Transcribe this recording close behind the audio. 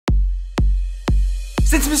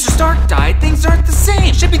Since Mr. Stark died, things aren't the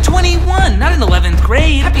same. Should be 21, not in 11th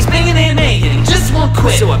grade. Happy's banging and and just won't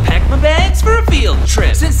quit. So I packed my bags for a field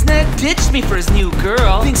trip. Since Ned ditched me for his new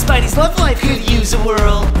girl, think Spidey's love life could use a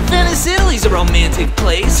whirl. Venice, Italy's a romantic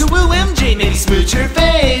place. To woo MJ, maybe smooch her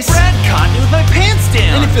face. Brad caught me with my pants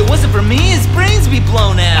down, and if it wasn't for me, his brains would be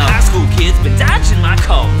blown out. High school kids been dodging my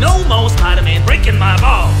call. No more Spiderman breaking my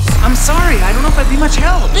balls. I'm sorry, I don't know if I'd be much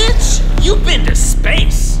help. Bitch, you've been to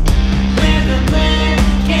space. We're the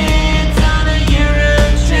kids on a Euro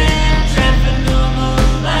trip, trapping normal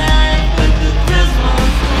life, but the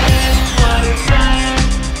Christmas wind, water, fire,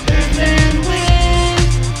 earth and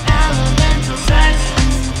wind, elemental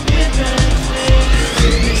titans with the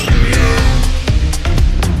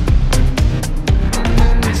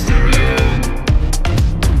Mysterio.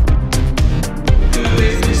 Who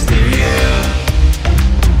is Mysterio?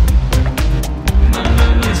 Mama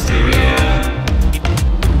Mysterio.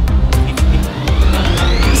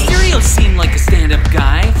 Seemed like a stand-up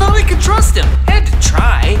guy. Thought I could trust him. Had to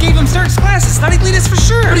try. Gave him Stark's glasses. Thought he'd lead us for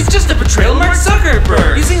sure. But he's just a betrayal Mark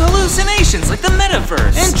Zuckerberg. Using hallucinations like the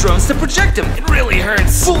metaverse. And drones to project him. It really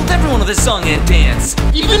hurts. Fooled everyone with his song and dance.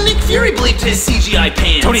 Even Nick Fury bleeped his CGI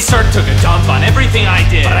pants. Tony Stark took a dump on everything I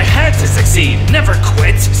did. But I had to succeed. Never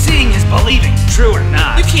quit. Seeing is believing. True or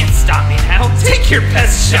not. You can't stop me now. Take your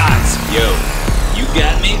best shots. Yo, you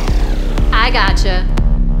got me? I gotcha.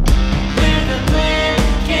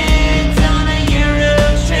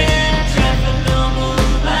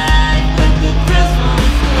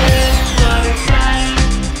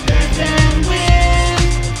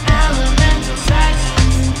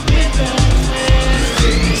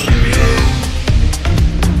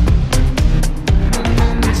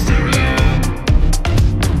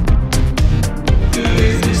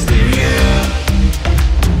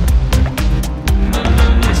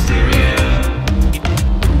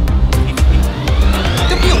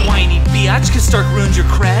 Stark ruined your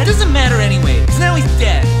cred? Doesn't matter anyway, cause now he's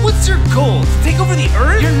dead. What's your goal? To take over the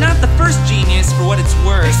Earth? You're not the first genius for what it's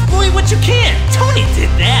worth. Exploit what you can. Tony did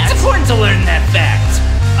that. It's important to learn that fact.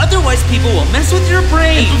 Otherwise people will mess with your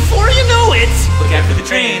brain. And before you know it, look out for the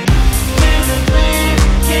train.